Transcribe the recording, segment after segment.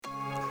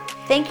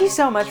Thank you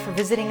so much for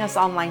visiting us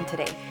online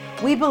today.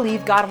 We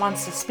believe God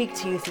wants to speak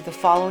to you through the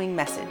following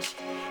message.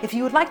 If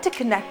you would like to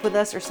connect with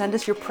us or send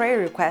us your prayer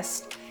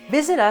requests,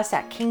 visit us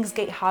at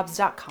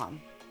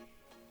kingsgatehobbs.com.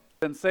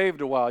 Been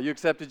saved a while. You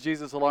accepted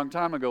Jesus a long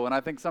time ago, and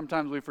I think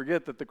sometimes we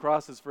forget that the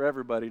cross is for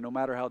everybody, no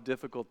matter how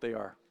difficult they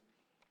are.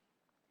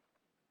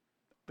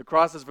 The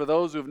cross is for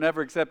those who have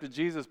never accepted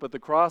Jesus, but the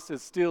cross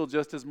is still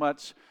just as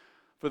much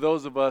for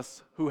those of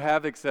us who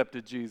have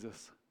accepted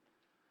Jesus.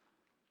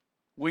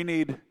 We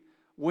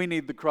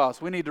need the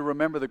cross. We need to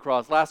remember the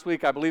cross. Last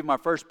week, I believe my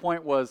first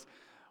point was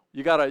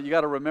you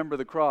gotta remember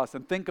the cross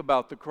and think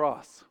about the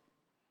cross.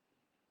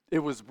 It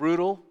was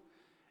brutal.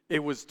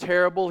 It was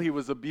terrible. He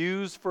was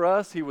abused for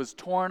us. He was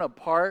torn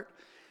apart.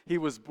 He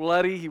was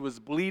bloody. He was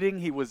bleeding.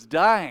 He was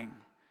dying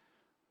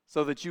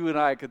so that you and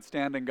I could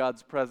stand in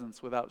God's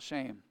presence without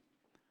shame.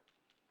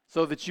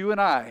 So that you and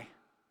I,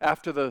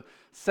 after the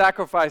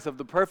sacrifice of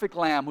the perfect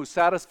Lamb who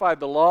satisfied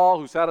the law,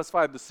 who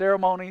satisfied the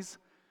ceremonies,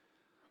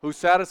 who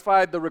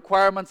satisfied the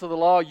requirements of the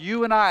law,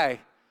 you and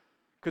I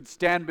could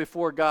stand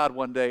before God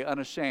one day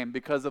unashamed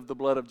because of the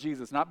blood of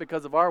Jesus. Not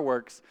because of our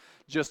works,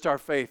 just our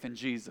faith in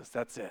Jesus.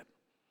 That's it.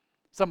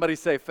 Somebody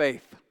say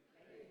faith.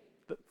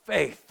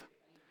 Faith.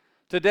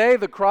 Today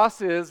the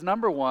cross is,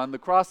 number one, the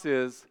cross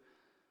is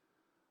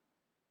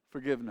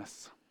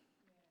forgiveness.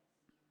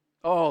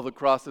 Oh, the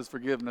cross is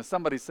forgiveness.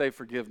 Somebody say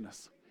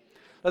forgiveness.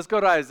 Let's go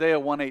to Isaiah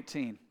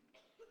 1:18.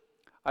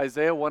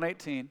 Isaiah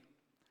 1:18.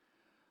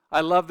 I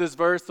love this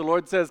verse. The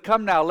Lord says,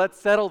 "Come now, let's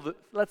settle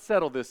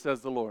this,"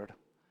 says the Lord.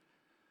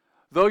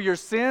 "Though your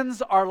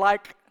sins are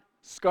like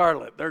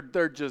scarlet,"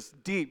 they're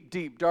just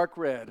deep, dark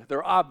red.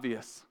 They're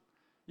obvious.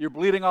 You're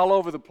bleeding all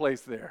over the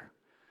place there.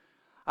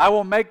 "I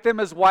will make them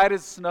as white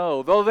as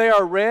snow. Though they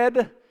are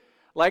red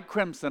like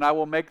crimson, I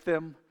will make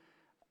them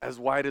as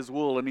white as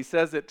wool." And he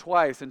says it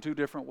twice in two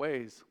different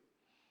ways.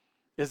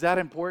 Is that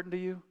important to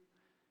you?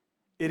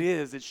 It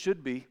is. It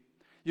should be.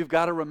 You've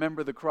got to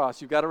remember the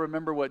cross. You've got to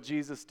remember what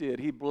Jesus did.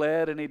 He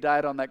bled and he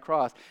died on that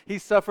cross. He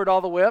suffered all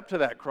the way up to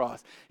that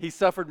cross. He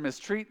suffered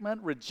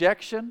mistreatment,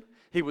 rejection.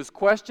 He was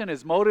questioned.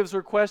 His motives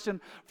were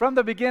questioned. From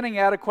the beginning, he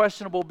had a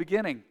questionable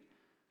beginning.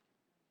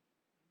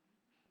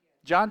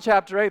 John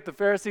chapter 8, the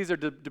Pharisees are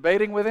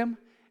debating with him.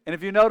 And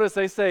if you notice,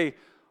 they say,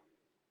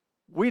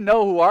 "We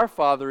know who our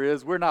father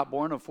is. We're not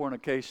born of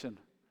fornication.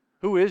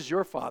 Who is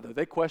your father?"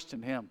 They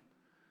questioned him.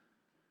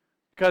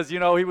 Because, he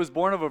was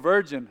born of a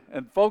virgin.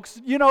 And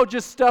folks,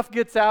 just stuff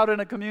gets out in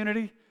a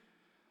community.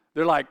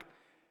 They're like,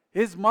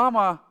 his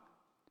mama,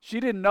 she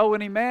didn't know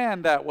any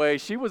man that way.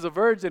 She was a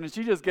virgin and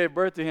she just gave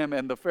birth to him.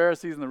 And the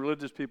Pharisees and the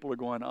religious people are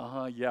going,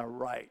 yeah,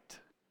 right.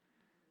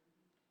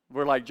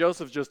 We're like,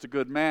 Joseph's just a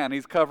good man.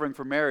 He's covering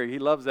for Mary. He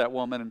loves that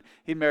woman and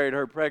he married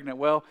her pregnant.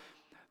 Well,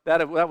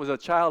 that was a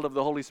child of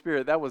the Holy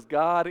Spirit. That was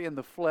God in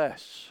the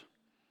flesh.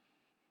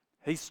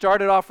 He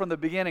started off from the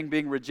beginning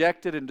being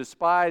rejected and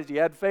despised. He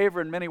had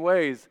favor in many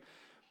ways.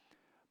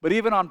 But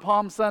even on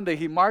Palm Sunday,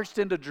 he marched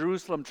into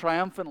Jerusalem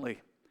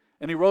triumphantly.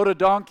 And he rode a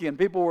donkey, and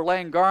people were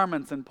laying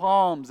garments and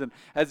palms. And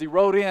as he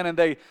rode in, and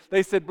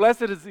they said,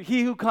 "Blessed is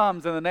he who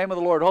comes in the name of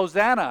the Lord.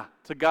 Hosanna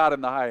to God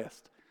in the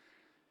highest."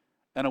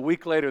 And a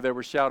week later, they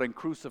were shouting,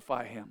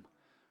 "Crucify him,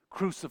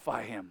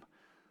 crucify him,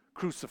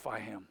 crucify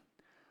him."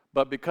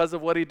 But because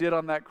of what he did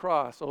on that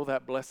cross, oh,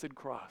 that blessed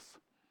cross.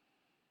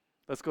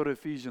 Let's go to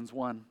Ephesians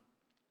 1.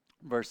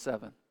 Verse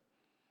 7.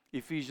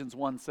 Ephesians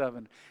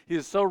 1:7. He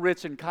is so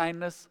rich in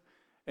kindness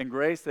and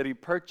grace that he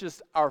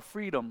purchased our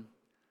freedom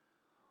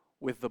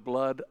with the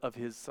blood of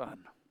his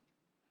Son.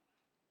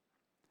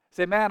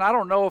 Say, "Man, I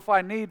don't know if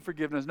I need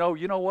forgiveness." No,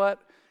 you know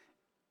what?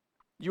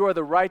 You are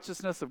the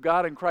righteousness of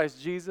God in Christ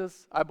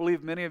Jesus. I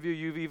believe many of you,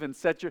 you've even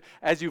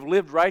as you've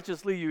lived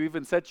righteously, you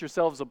even set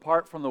yourselves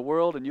apart from the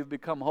world and you've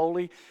become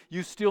holy.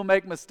 You still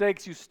make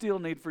mistakes. You still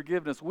need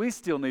forgiveness. We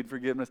still need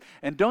forgiveness.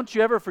 And don't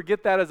you ever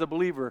forget that as a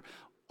believer.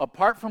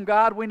 Apart from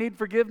God, we need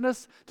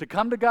forgiveness to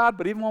come to God,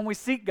 but even when we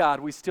seek God,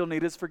 we still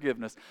need his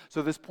forgiveness.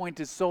 So this point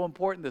is so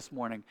important this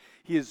morning.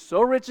 He is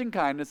so rich in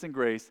kindness and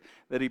grace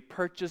that he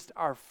purchased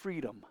our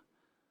freedom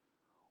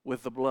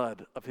with the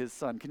blood of his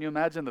Son. Can you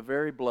imagine the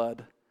very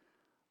blood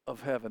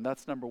of heaven?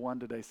 That's number one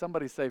today.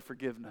 Somebody say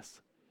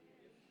forgiveness.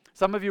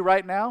 Some of you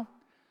right now,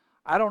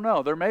 I don't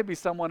know. There may be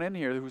someone in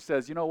here who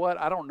says, "You know what?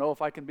 I don't know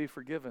if I can be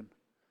forgiven."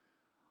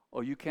 Oh,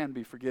 you can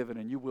be forgiven,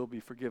 and you will be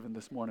forgiven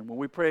this morning. When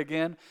we pray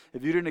again,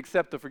 if you didn't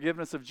accept the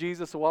forgiveness of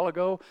Jesus a while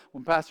ago,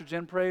 when Pastor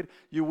Jen prayed,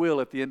 you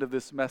will at the end of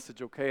this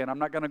message, okay? And I'm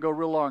not going to go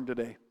real long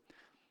today.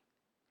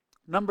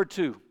 Number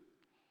two,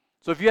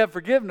 so if you have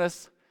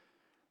forgiveness,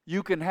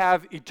 you can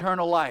have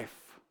eternal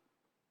life.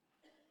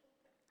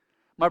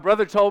 My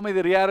brother told me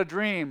that he had a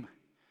dream.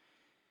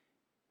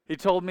 He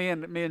told me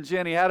and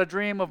Jen, he had a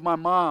dream of my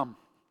mom.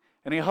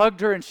 And he hugged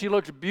her, and she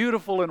looked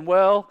beautiful and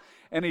well.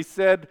 And he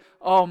said,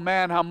 "Oh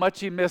man, how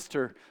much he missed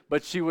her,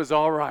 but she was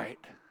all right."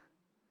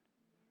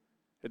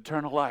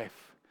 Eternal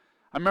life.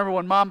 I remember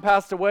when Mom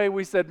passed away,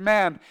 we said,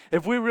 "Man,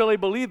 if we really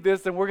believe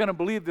this, then we're going to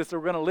believe this, and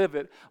we're going to live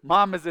it.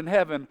 Mom is in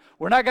heaven.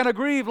 We're not going to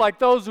grieve like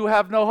those who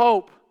have no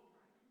hope.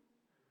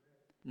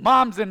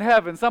 Mom's in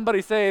heaven."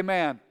 Somebody say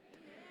amen.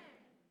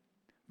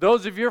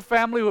 Those of your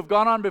family who have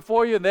gone on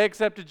before you and they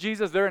accepted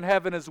Jesus, they're in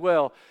heaven as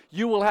well.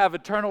 You will have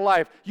eternal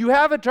life. You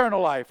have eternal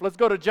life. Let's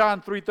go to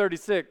John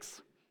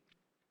 3:36.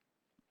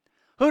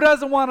 Who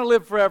doesn't want to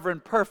live forever in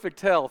perfect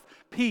health,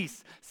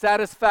 peace,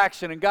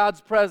 satisfaction, in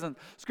God's presence?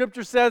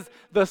 Scripture says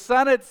the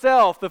sun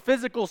itself, the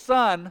physical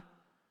sun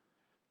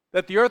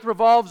that the earth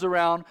revolves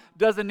around,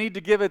 doesn't need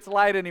to give its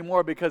light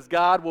anymore because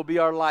God will be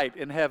our light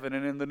in heaven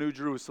and in the New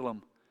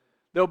Jerusalem.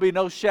 There'll be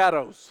no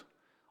shadows.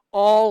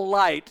 All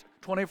light,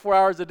 24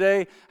 hours a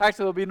day.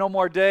 Actually, there'll be no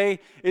more day.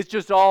 It's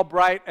just all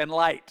bright and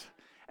light.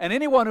 And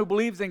anyone who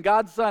believes in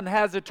God's Son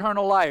has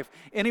eternal life.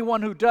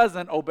 Anyone who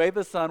doesn't obey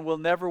the Son will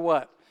never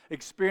what?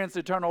 Experience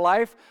eternal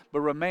life,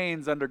 but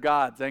remains under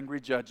God's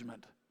angry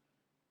judgment.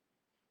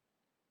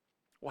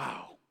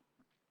 Wow.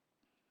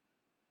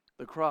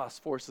 The cross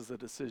forces a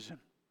decision.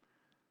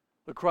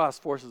 The cross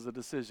forces a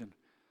decision.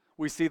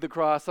 We see the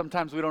cross.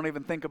 Sometimes we don't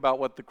even think about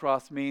what the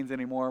cross means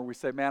anymore. We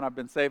say, man, I've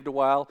been saved a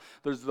while.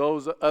 There's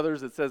those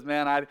others that says,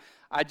 man,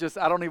 I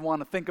don't even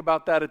want to think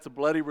about that. It's a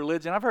bloody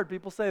religion. I've heard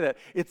people say that.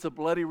 It's a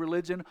bloody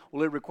religion.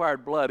 Well, it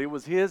required blood. It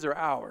was his or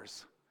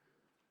ours.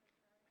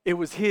 It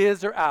was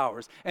his or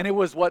ours. And it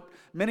was what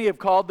many have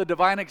called the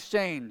divine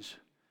exchange.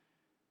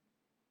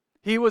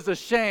 He was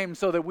ashamed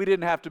so that we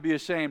didn't have to be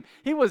ashamed.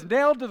 He was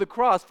nailed to the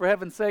cross for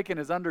heaven's sake in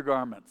his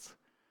undergarments.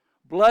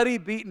 Bloody,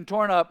 beaten,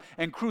 torn up,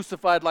 and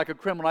crucified like a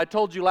criminal. I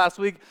told you last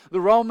week,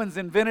 the Romans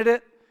invented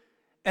it,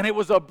 and it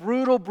was a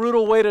brutal,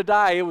 brutal way to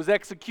die. It was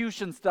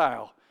execution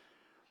style.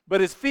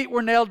 But his feet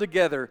were nailed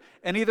together,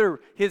 and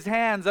either his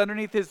hands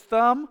underneath his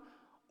thumb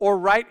or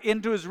right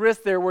into his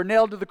wrist there were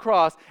nailed to the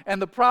cross.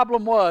 And the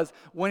problem was,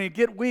 when he'd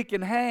get weak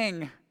and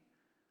hang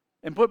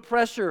and put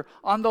pressure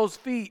on those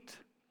feet,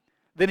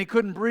 then he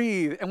couldn't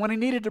breathe. And when he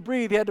needed to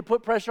breathe, he had to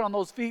put pressure on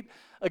those feet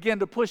again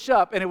to push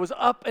up. And it was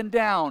up and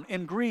down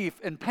in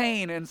grief and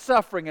pain and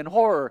suffering and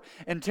horror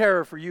and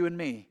terror for you and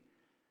me.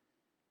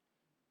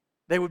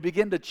 They would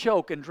begin to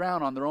choke and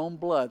drown on their own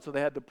blood, so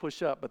they had to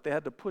push up. But they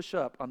had to push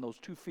up on those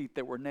 2 feet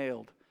that were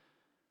nailed.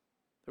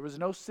 There was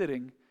no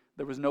sitting.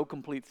 There was no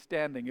complete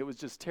standing. It was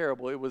just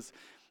terrible.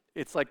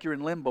 It's like you're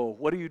in limbo.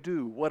 What do you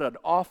do? What an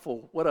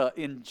awful, what an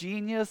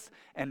ingenious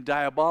and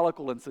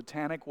diabolical and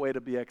satanic way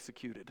to be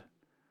executed.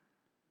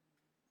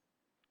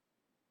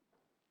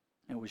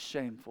 It was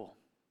shameful.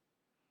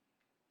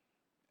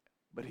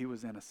 But he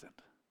was innocent.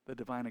 The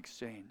divine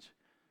exchange.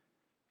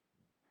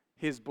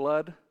 His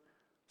blood,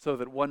 so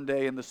that one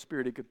day in the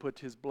Spirit he could put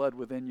his blood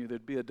within you.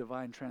 There'd be a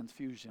divine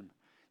transfusion.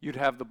 You'd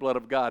have the blood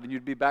of God, and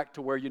you'd be back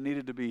to where you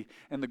needed to be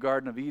in the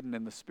Garden of Eden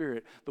in the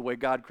Spirit, the way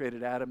God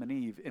created Adam and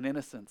Eve, in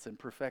innocence and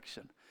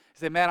perfection. You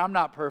say, man, I'm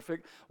not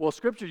perfect. Well,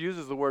 Scripture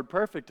uses the word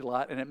perfect a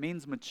lot, and it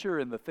means mature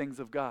in the things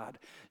of God.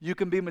 You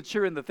can be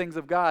mature in the things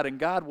of God, and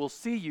God will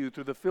see you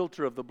through the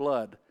filter of the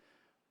blood.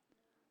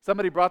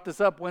 Somebody brought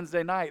this up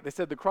Wednesday night. They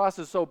said the cross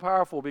is so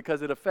powerful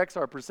because it affects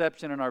our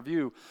perception and our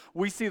view.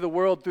 We see the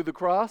world through the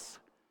cross,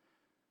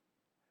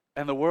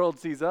 and the world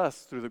sees us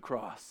through the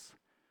cross.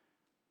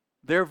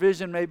 Their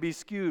vision may be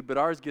skewed, but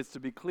ours gets to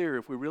be clear.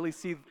 If we really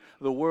see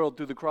the world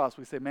through the cross,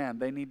 we say, man,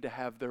 they need to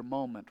have their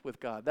moment with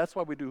God. That's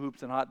why we do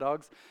hoops and hot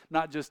dogs,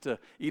 not just to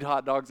eat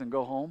hot dogs and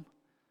go home.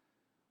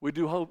 We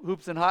do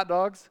hoops and hot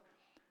dogs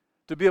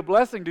to be a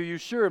blessing to you,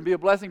 sure, and be a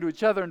blessing to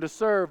each other and to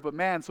serve, but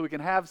man, so we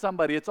can have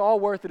somebody. It's all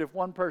worth it if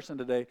one person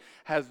today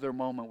has their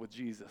moment with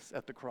Jesus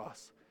at the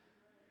cross.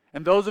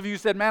 And those of you who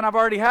said, man, I've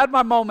already had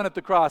my moment at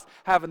the cross,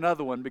 have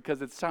another one,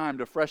 because it's time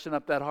to freshen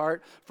up that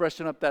heart,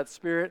 freshen up that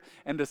spirit,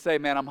 and to say,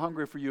 man, I'm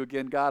hungry for you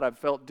again, God. I've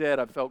felt dead.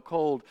 I've felt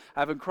cold. I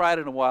haven't cried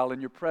in a while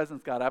in your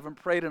presence, God. I haven't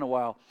prayed in a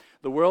while.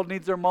 The world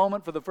needs their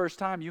moment for the first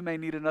time. You may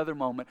need another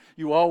moment.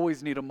 You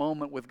always need a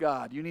moment with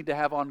God. You need to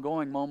have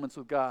ongoing moments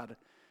with God.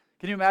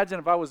 Can you imagine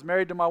if I was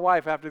married to my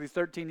wife after these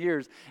 13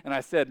 years and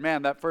I said,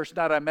 man, that first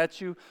night I met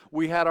you,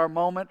 we had our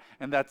moment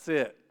and that's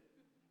it.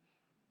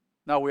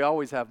 No, we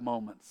always have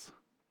moments.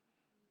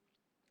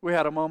 We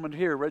had a moment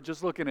here, right,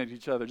 just looking at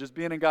each other, just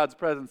being in God's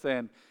presence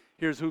saying,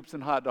 here's hoops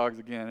and hot dogs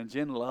again. And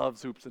Jen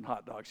loves hoops and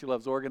hot dogs. She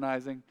loves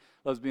organizing,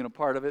 loves being a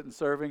part of it and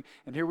serving.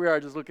 And here we are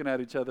just looking at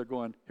each other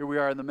going, here we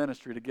are in the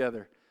ministry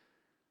together,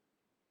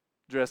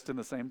 dressed in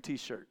the same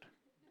t-shirt.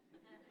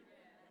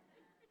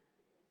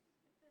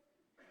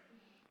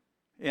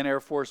 In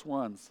Air Force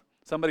Ones.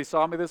 Somebody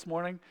saw me this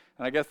morning,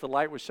 and I guess the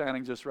light was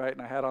shining just right,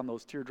 and I had on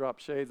those teardrop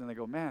shades, and they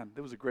go, man,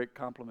 that was a great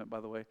compliment, by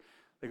the way.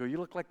 They go, you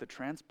look like the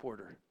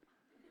transporter.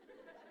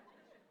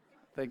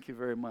 Thank you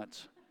very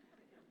much.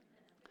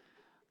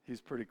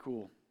 He's pretty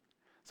cool.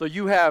 So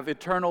you have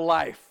eternal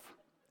life.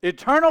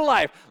 Eternal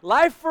life.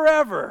 Life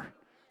forever.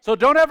 So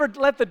don't ever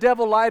let the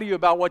devil lie to you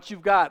about what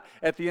you've got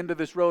at the end of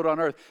this road on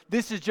earth.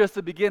 This is just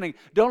the beginning.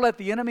 Don't let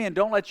the enemy and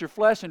don't let your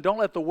flesh and don't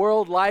let the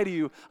world lie to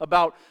you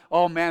about,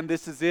 oh man,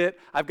 this is it.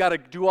 I've got to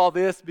do all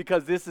this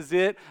because this is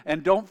it.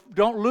 And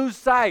don't lose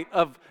sight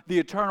of the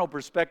eternal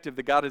perspective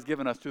that God has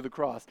given us through the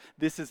cross.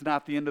 This is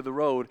not the end of the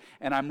road.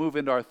 And I move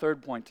into our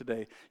third point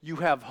today. You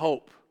have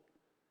hope.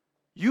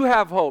 You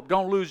have hope.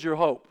 Don't lose your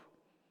hope.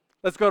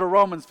 Let's go to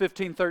Romans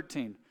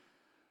 15:13.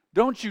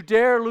 Don't you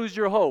dare lose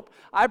your hope.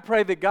 I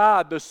pray that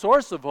God, the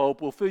source of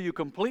hope, will fill you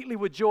completely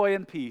with joy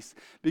and peace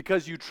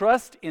because you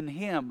trust in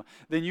Him.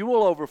 Then you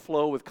will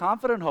overflow with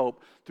confident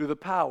hope through the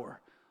power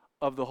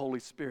of the Holy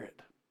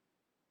Spirit.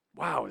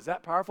 Wow, is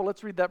that powerful?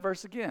 Let's read that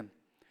verse again.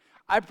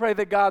 I pray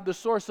that God, the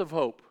source of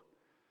hope,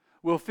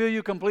 will fill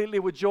you completely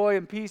with joy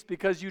and peace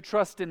because you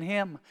trust in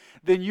Him.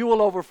 Then you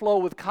will overflow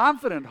with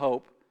confident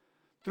hope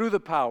through the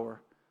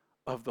power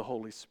of the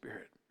Holy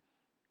Spirit.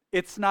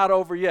 It's not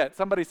over yet.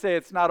 Somebody say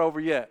it's not over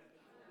yet.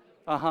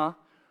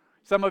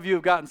 Some of you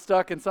have gotten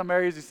stuck in some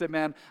areas. You say,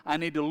 man, I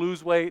need to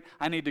lose weight.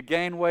 I need to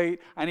gain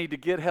weight. I need to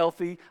get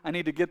healthy. I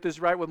need to get this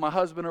right with my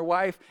husband or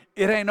wife.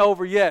 It ain't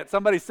over yet.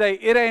 Somebody say,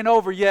 it ain't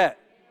over yet.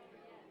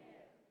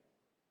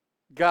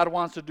 God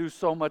wants to do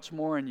so much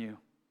more in you.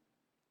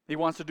 He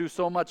wants to do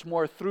so much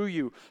more through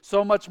you,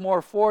 so much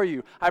more for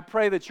you. I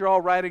pray that you're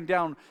all writing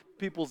down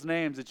people's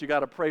names that you got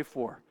to pray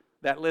for.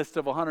 That list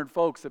of 100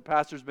 folks that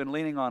Pastor's been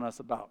leaning on us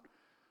about.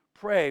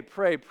 Pray,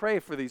 pray, pray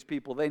for these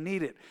people. They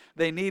need it.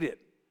 They need it.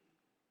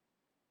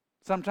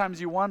 Sometimes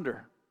you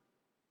wonder,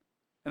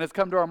 and it's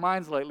come to our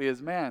minds lately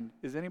is, man,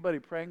 is anybody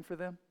praying for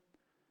them?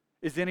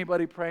 Is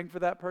anybody praying for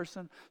that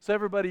person? So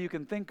everybody you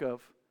can think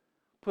of,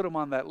 put them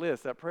on that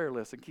list, that prayer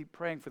list, and keep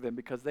praying for them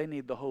because they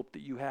need the hope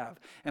that you have.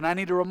 And I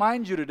need to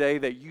remind you today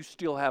that you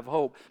still have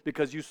hope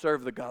because you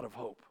serve the God of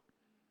hope.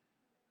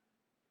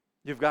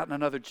 You've gotten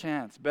another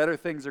chance. Better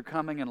things are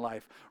coming in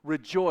life.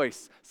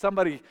 Rejoice.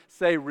 Somebody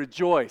say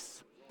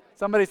rejoice.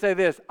 Somebody say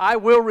this, I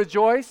will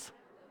rejoice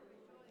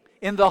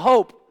in the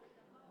hope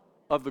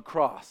of the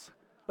cross.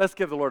 Let's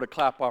give the Lord a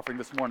clap offering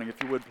this morning, if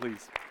you would,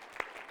 please.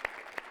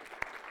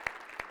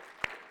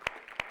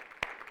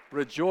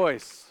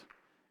 Rejoice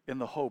in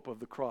the hope of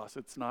the cross.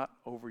 It's not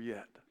over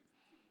yet.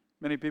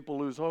 Many people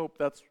lose hope.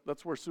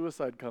 That's where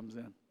suicide comes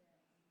in.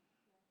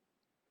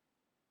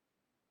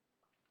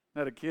 I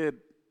had a kid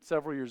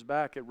several years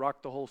back. It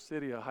rocked the whole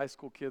city, a high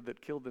school kid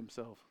that killed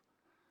himself.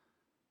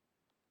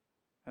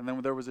 And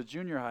then there was a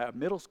junior high, a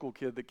middle school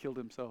kid that killed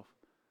himself.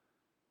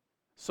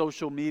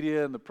 Social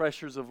media and the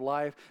pressures of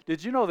life.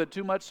 Did you know that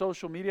too much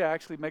social media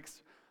actually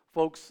makes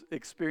folks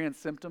experience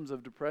symptoms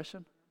of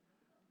depression?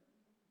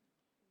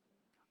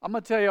 I'm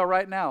going to tell you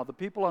right now, the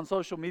people on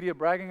social media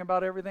bragging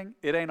about everything,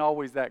 it ain't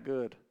always that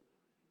good.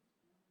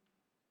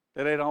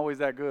 It ain't always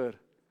that good.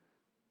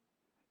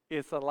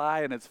 It's a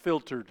lie and it's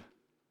filtered.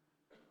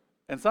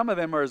 And some of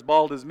them are as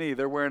bald as me.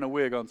 They're wearing a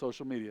wig on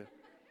social media.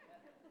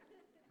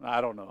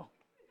 I don't know.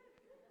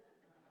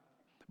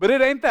 But it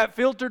ain't that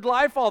filtered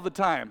life all the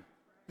time.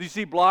 You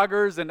see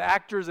bloggers and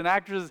actors and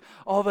actresses,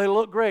 oh, they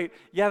look great.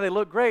 Yeah, they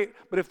look great,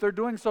 but if they're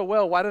doing so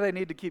well, why do they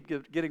need to keep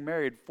getting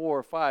married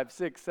 4, 5,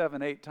 6,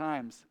 7, 8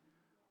 times?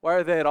 Why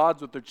are they at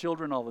odds with their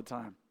children all the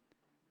time?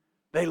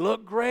 They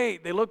look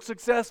great. They look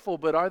successful,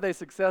 but are they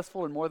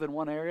successful in more than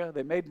one area?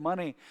 They made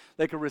money.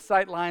 They could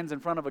recite lines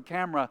in front of a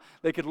camera.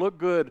 They could look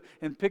good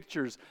in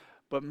pictures,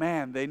 but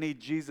man, they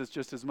need Jesus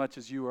just as much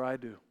as you or I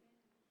do.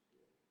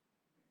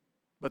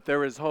 But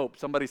there is hope.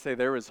 Somebody say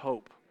there is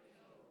hope.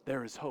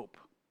 There is hope.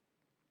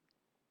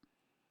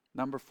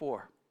 Number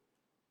 4.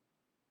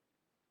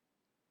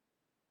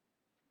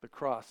 The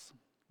cross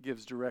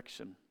gives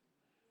direction.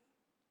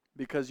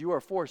 Because you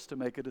are forced to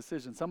make a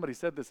decision. Somebody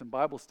said this in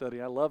Bible study.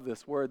 I love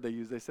this word they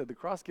use. They said the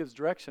cross gives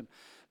direction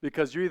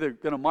because you're either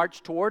going to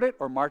march toward it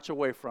or march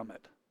away from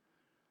it.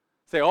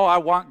 Say, oh, I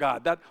want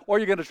God. Or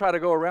you're going to try to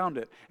go around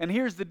it. And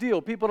here's the deal.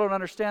 People don't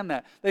understand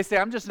that. They say,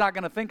 I'm just not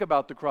going to think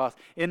about the cross.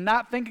 In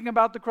not thinking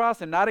about the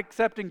cross and not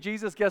accepting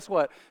Jesus, guess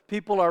what?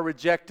 People are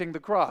rejecting the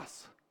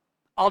cross.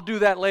 I'll do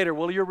that later.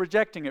 Well, you're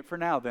rejecting it for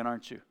now then,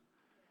 aren't you?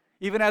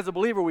 Even as a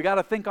believer, we got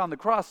to think on the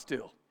cross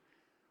still.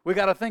 We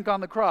got to think on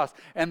the cross.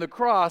 And the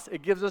cross,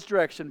 it gives us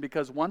direction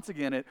because once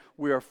again,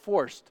 we are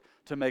forced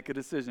to make a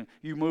decision.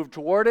 You move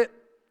toward it,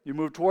 you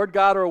move toward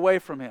God or away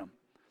from Him.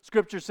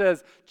 Scripture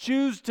says,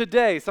 choose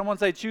today. Someone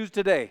say, choose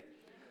today.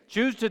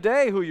 Choose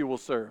today who you will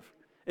serve.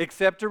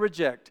 Accept or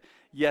reject.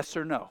 Yes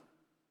or no.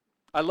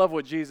 I love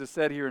what Jesus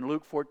said here in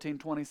Luke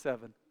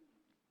 14:27.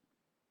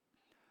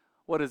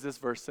 What does this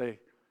verse say?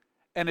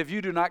 And if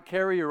you do not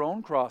carry your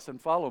own cross and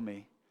follow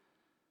me,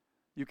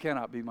 you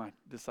cannot be my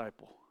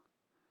disciple.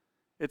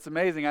 It's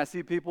amazing. I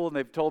see people, and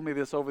they've told me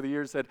this over the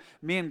years, said,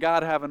 me and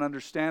God have an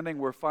understanding.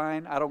 We're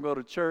fine. I don't go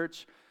to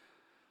church.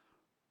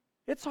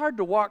 It's hard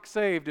to walk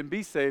saved and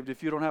be saved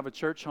if you don't have a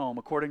church home,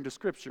 according to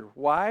Scripture.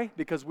 Why?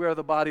 Because we are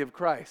the body of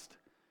Christ.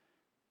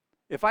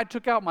 If I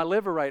took out my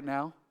liver right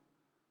now,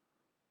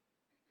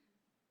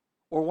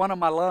 or one of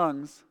my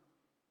lungs,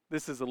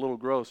 this is a little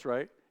gross,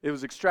 right? It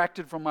was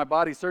extracted from my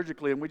body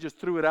surgically, and we just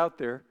threw it out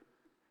there.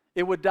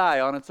 It would die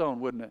on its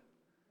own, wouldn't it?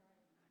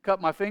 Cut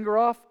my finger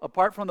off,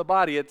 apart from the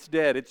body, it's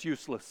dead, it's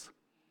useless.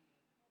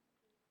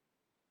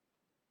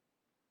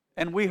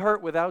 And we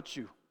hurt without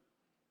you,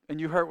 and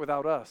you hurt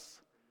without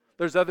us.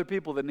 There's other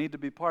people that need to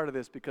be part of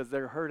this because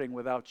they're hurting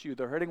without you.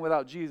 They're hurting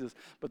without Jesus,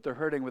 but they're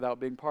hurting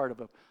without being part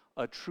of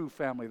a true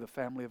family, the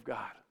family of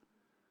God.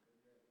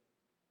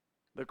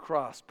 The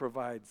cross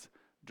provides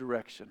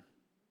direction.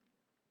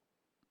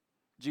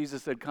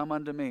 Jesus said, come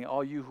unto me,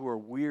 all you who are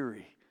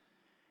weary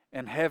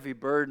and heavy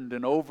burdened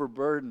and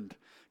overburdened,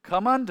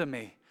 come unto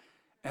me,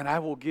 and I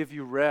will give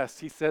you rest.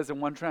 He says in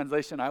one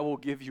translation, I will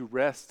give you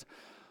rest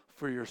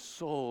for your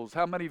souls.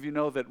 How many of you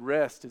know that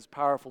rest is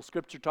powerful?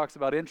 Scripture talks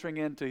about entering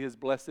into his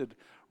blessed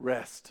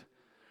rest.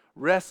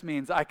 Rest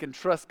means I can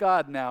trust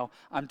God now.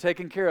 I'm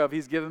taken care of.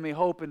 He's given me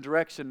hope and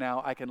direction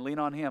now. I can lean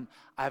on him.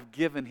 I've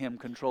given him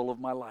control of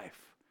my life.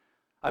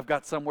 I've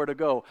got somewhere to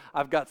go.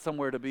 I've got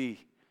somewhere to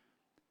be.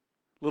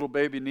 Little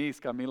baby niece,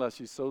 Camila,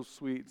 she's so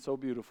sweet, so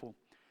beautiful.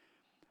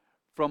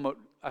 From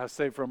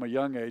a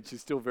young age,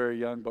 she's still very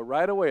young, but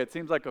right away, it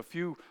seems like a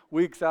few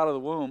weeks out of the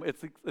womb,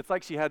 it's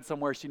like she had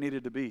somewhere she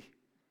needed to be.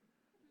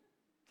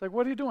 It's like,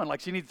 what are you doing?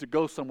 Like she needs to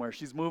go somewhere.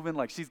 She's moving,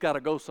 like she's got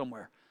to go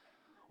somewhere.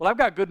 Well, I've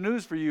got good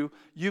news for you.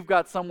 You've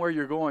got somewhere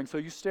you're going, so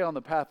you stay on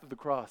the path of the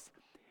cross.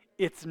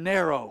 It's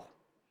narrow.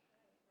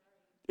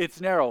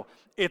 It's narrow.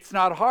 It's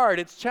not hard.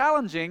 It's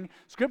challenging.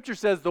 Scripture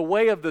says the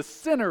way of the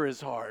sinner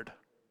is hard.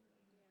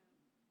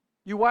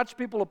 You watch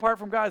people apart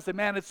from God and say,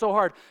 man, it's so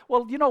hard.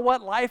 Well, you know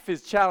what? Life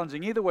is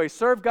challenging. Either way,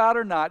 serve God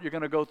or not, you're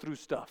going to go through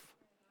stuff.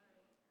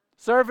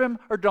 Serve him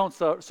or don't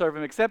serve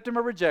him. Accept him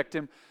or reject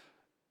him.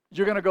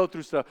 You're going to go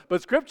through stuff.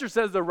 But Scripture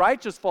says the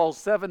righteous falls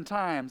 7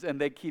 times and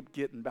they keep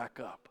getting back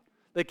up.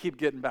 They keep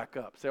getting back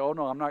up. Say, oh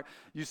no, I'm not.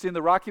 You seen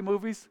the Rocky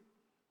movies?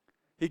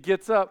 He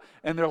gets up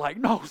and they're like,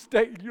 no,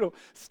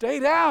 stay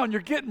down.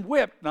 You're getting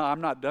whipped. No,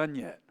 I'm not done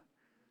yet.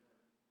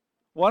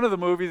 One of the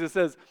movies, it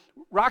says,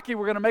 Rocky,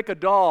 we're going to make a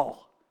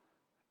doll.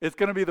 It's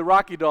going to be the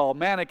Rocky doll.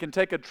 Man, it can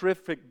take a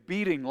terrific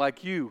beating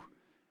like you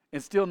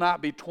and still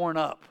not be torn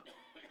up.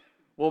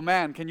 Well,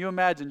 man, can you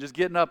imagine just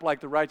getting up like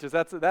the righteous?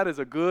 That is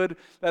a good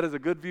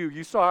view.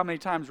 You saw how many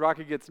times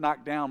Rocky gets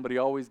knocked down, but he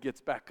always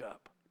gets back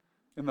up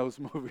in those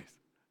movies.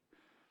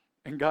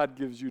 And God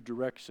gives you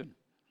direction.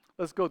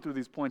 Let's go through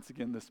these points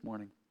again this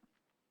morning.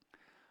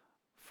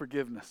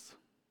 Forgiveness.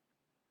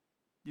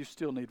 You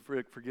still need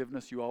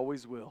forgiveness. You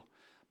always will.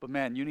 But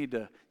man, you need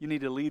to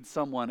lead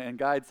someone and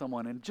guide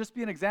someone and just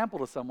be an example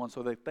to someone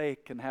so that they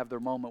can have their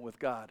moment with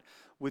God,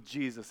 with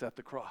Jesus at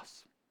the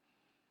cross.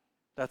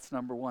 That's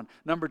number 1.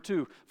 Number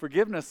 2,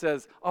 forgiveness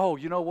says, oh,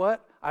 you know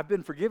what? I've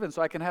been forgiven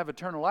so I can have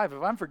eternal life.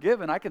 If I'm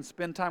forgiven, I can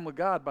spend time with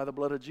God by the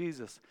blood of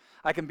Jesus.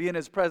 I can be in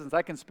his presence.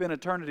 I can spend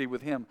eternity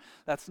with him.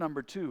 That's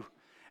number 2.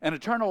 And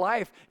eternal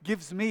life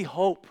gives me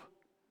hope.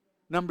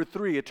 Number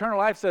 3, eternal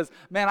life says,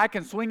 man, I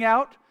can swing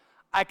out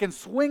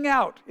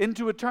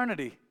into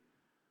eternity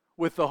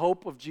with the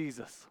hope of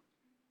Jesus.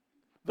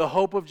 The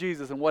hope of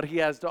Jesus and what he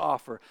has to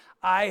offer.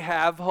 I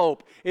have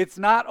hope. It's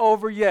not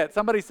over yet.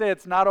 Somebody say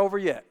it's not over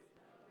yet.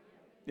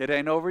 It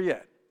ain't over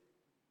yet.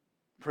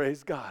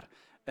 Praise God.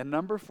 And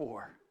number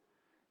 4,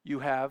 you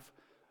have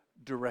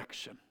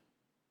direction.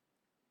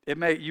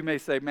 You may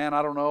say, man,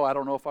 I don't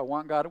know if I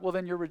want God. Well,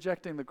 then you're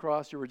rejecting the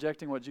cross. You're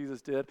rejecting what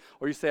Jesus did.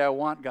 Or you say, I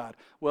want God.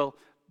 Well,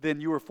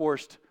 then you were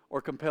forced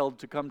or compelled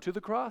to come to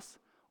the cross.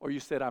 Or you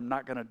said, I'm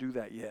not going to do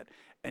that yet.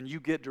 And you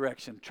get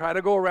direction. Try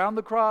to go around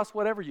the cross,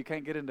 whatever. You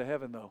can't get into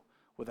heaven, though,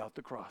 without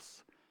the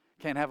cross.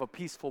 You can't have a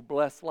peaceful,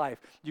 blessed life.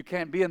 You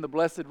can't be in the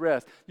blessed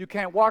rest. You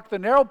can't walk the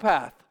narrow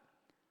path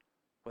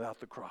without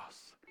the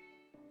cross.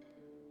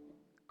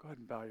 Go ahead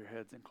and bow your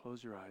heads and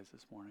close your eyes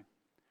this morning.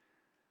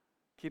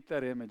 Keep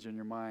that image in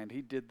your mind.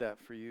 He did that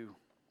for you.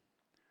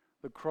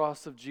 The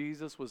cross of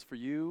Jesus was for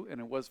you, and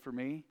it was for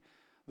me.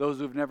 Those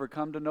who've never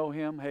come to know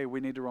him, hey,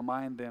 we need to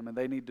remind them, and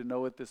they need to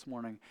know it this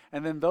morning.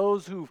 And then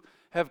those who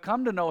have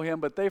come to know him,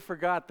 but they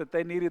forgot that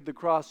they needed the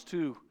cross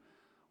too.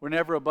 We're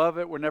never above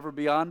it. We're never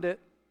beyond it.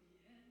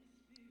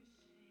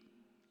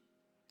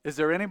 Is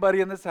there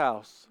anybody in this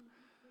house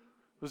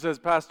who says,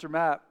 Pastor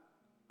Matt,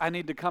 I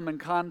need to come in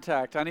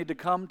contact. I need to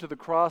come to the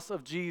cross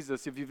of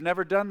Jesus. If you've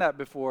never done that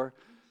before,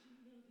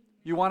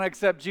 you want to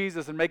accept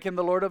Jesus and make him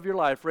the Lord of your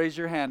life, raise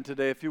your hand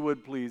today if you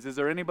would, please. Is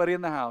there anybody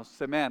in the house?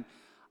 Say, man,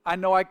 I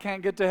know I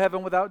can't get to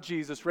heaven without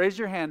Jesus. Raise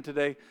your hand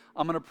today.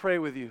 I'm going to pray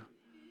with you.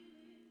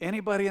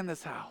 Anybody in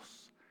this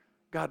house?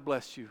 God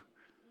bless you.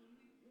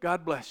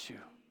 God bless you.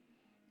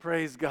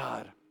 Praise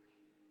God.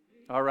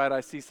 All right,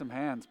 I see some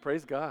hands.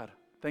 Praise God.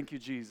 Thank you,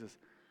 Jesus.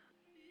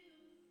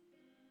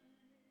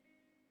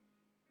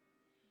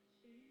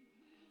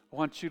 I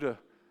want you to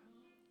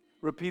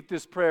repeat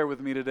this prayer with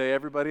me today,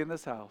 everybody in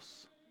this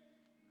house.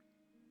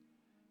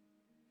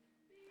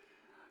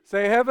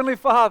 Say, Heavenly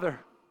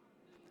Father,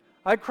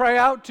 I cry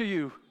out to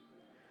you.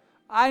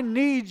 I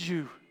need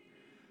you.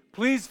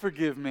 Please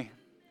forgive me.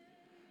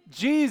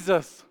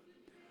 Jesus,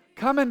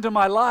 come into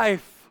my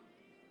life,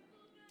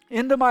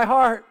 into my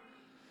heart.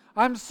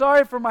 I'm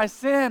sorry for my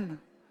sin.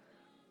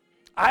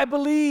 I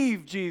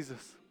believe,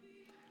 Jesus,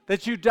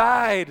 that you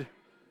died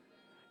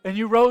and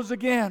you rose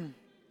again.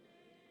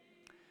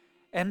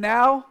 And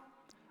now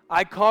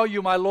I call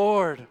you my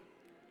Lord.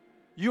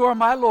 You are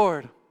my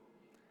Lord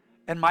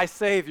and my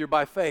Savior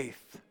by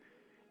faith.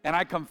 And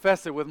I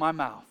confess it with my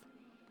mouth.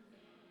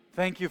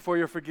 Thank you for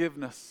your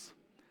forgiveness.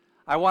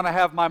 I want to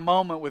have my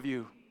moment with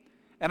you.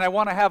 And I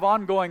want to have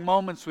ongoing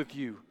moments with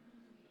you.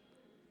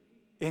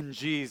 In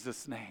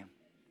Jesus' name.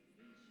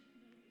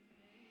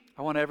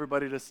 I want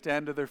everybody to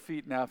stand to their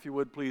feet now, if you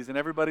would, please. And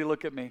everybody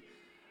look at me.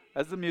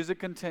 as the music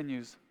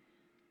continues.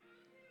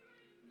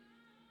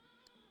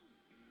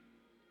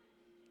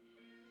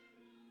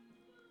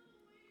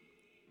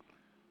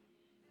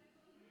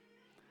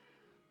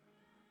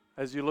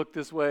 As you look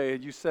this way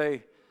and you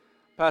say,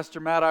 Pastor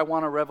Matt, I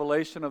want a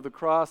revelation of the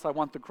cross. I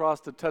want the cross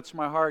to touch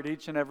my heart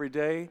each and every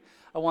day.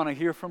 I want to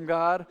hear from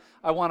God.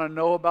 I want to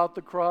know about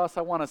the cross.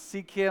 I want to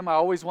seek Him. I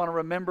always want to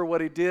remember what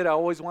He did. I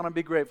always want to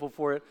be grateful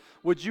for it.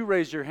 Would you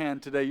raise your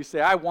hand today? You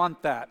say, I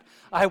want that.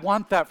 I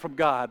want that from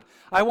God.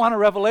 I want a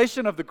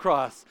revelation of the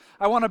cross.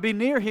 I want to be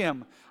near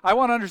Him. I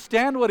want to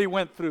understand what He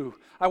went through.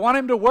 I want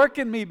Him to work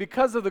in me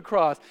because of the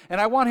cross. And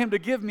I want Him to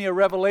give me a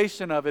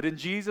revelation of it. In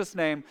Jesus'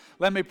 name,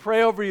 let me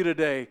pray over you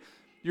today.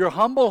 Your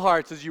humble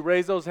hearts as you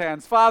raise those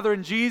hands. Father,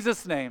 in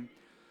Jesus' name,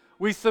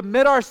 we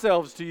submit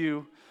ourselves to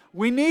You.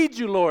 We need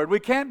You, Lord. We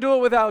can't do it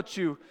without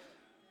You.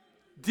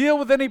 Deal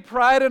with any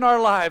pride in our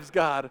lives,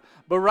 God.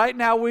 But right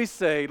now we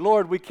say,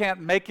 Lord, we can't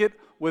make it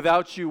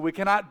without You. We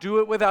cannot do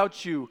it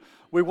without You.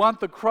 We want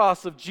the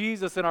cross of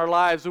Jesus in our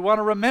lives. We want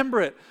to remember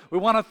it. We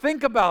want to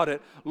think about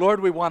it. Lord,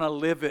 we want to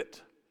live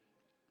it.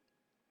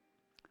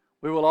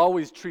 We will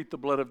always treat the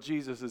blood of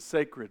Jesus as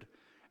sacred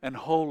and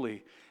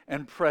holy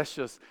and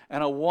precious,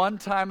 and a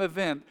one-time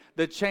event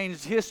that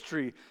changed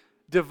history,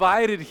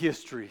 divided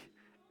history,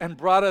 and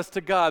brought us to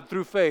God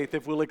through faith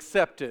if we'll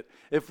accept it,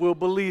 if we'll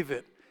believe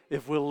it,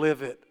 if we'll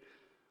live it.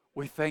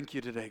 We thank You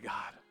today,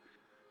 God.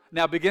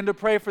 Now begin to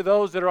pray for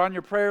those that are on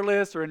your prayer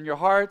list or in your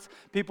hearts,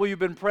 people you've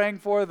been praying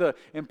for, the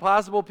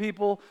impossible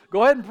people.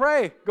 Go ahead and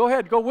pray. Go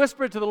ahead. Go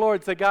whisper it to the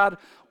Lord. Say, God,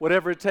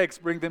 whatever it takes,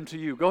 bring them to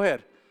You. Go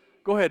ahead.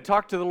 Go ahead.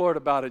 Talk to the Lord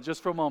about it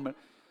just for a moment.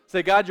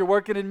 Say, God, You're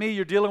working in me.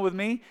 You're dealing with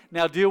me.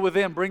 Now deal with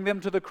them. Bring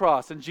them to the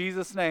cross in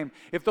Jesus' name.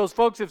 If those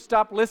folks have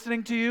stopped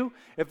listening to You,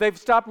 if they've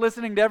stopped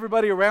listening to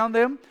everybody around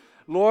them,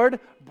 Lord,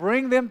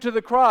 bring them to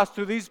the cross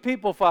through these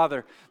people,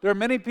 Father. There are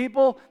many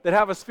people that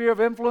have a sphere of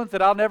influence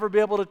that I'll never be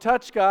able to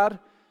touch, God,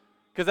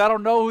 because I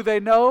don't know who they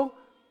know.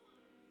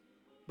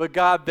 But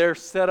God, they're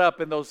set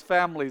up in those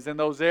families, in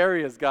those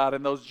areas, God,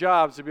 in those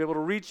jobs to be able to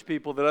reach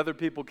people that other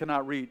people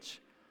cannot reach.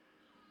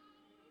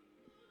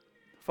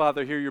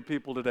 Father, hear Your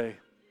people today.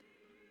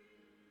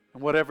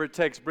 And whatever it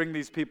takes, bring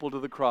these people to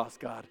the cross,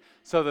 God,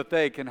 so that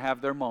they can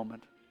have their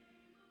moment.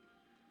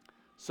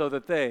 So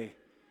that they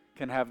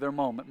can have their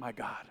moment, my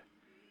God.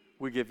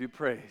 We give You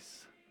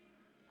praise.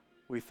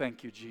 We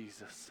thank You,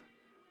 Jesus.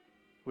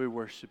 We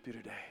worship You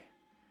today.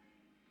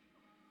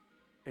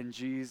 In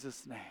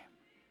Jesus' name.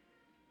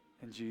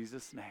 In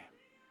Jesus' name.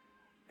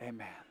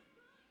 Amen.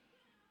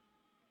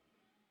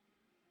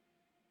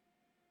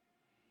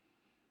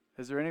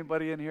 Is there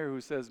anybody in here who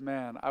says,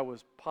 man, I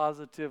was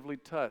positively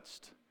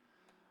touched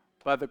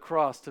by the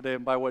cross today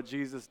and by what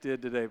Jesus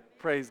did today?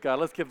 Praise God.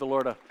 Let's give the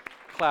Lord a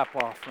clap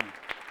offering.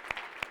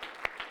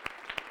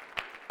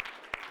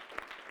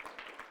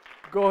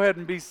 Go ahead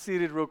and be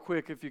seated real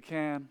quick if you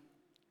can.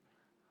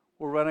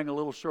 We're running a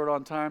little short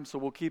on time, so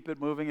we'll keep it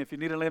moving. If you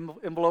need an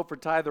envelope for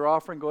tithe or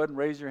offering, go ahead and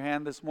raise your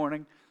hand this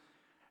morning,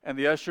 and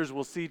the ushers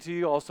will see to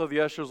you. Also, the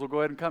ushers will go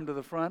ahead and come to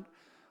the front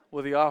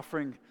with the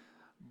offering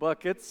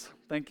buckets.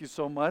 Thank you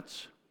so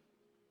much.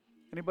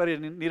 Anybody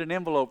need an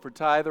envelope for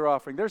tithe or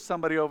offering? There's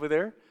somebody over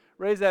there.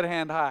 Raise that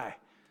hand high.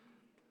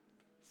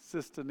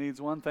 Sister needs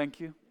one. Thank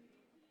you.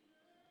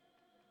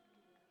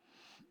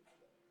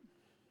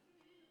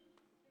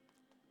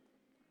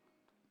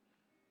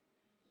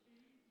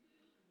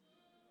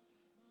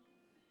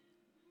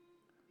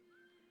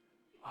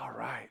 All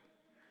right.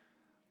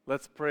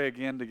 Let's pray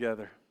again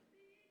together.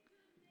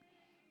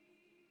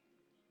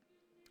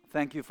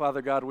 Thank You,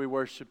 Father God. We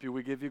worship You.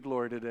 We give You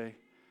glory today.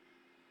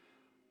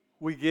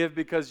 We give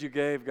because You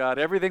gave, God.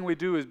 Everything we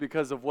do is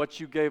because of what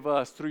You gave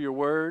us through Your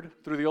word,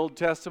 through the Old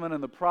Testament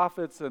and the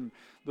prophets and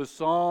the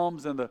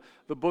Psalms and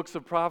the books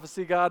of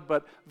prophecy, God.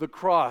 But the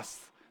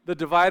cross, the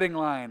dividing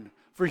line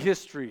for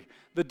history,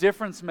 the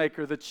difference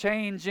maker, the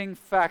changing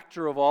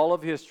factor of all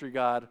of history,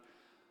 God.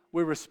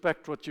 We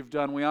respect what You've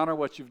done. We honor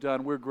what You've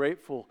done. We're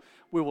grateful.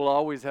 We will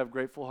always have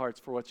grateful hearts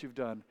for what You've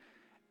done.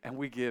 And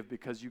we give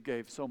because You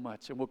gave so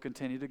much, and we'll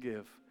continue to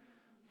give.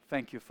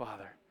 Thank You,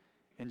 Father.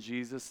 In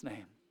Jesus'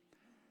 name.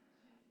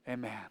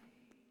 Amen.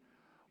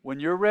 When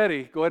you're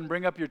ready, go ahead and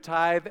bring up your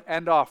tithe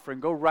and offering.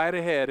 Go right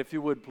ahead, if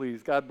you would,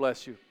 please. God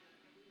bless you.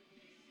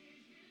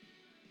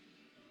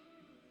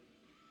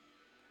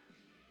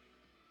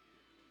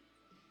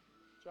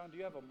 John, do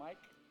you have a mic?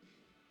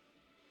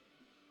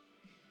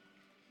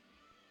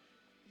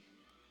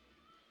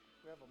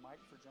 Do we have a mic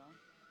for John?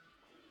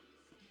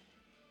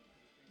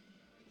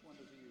 Which one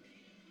does he use?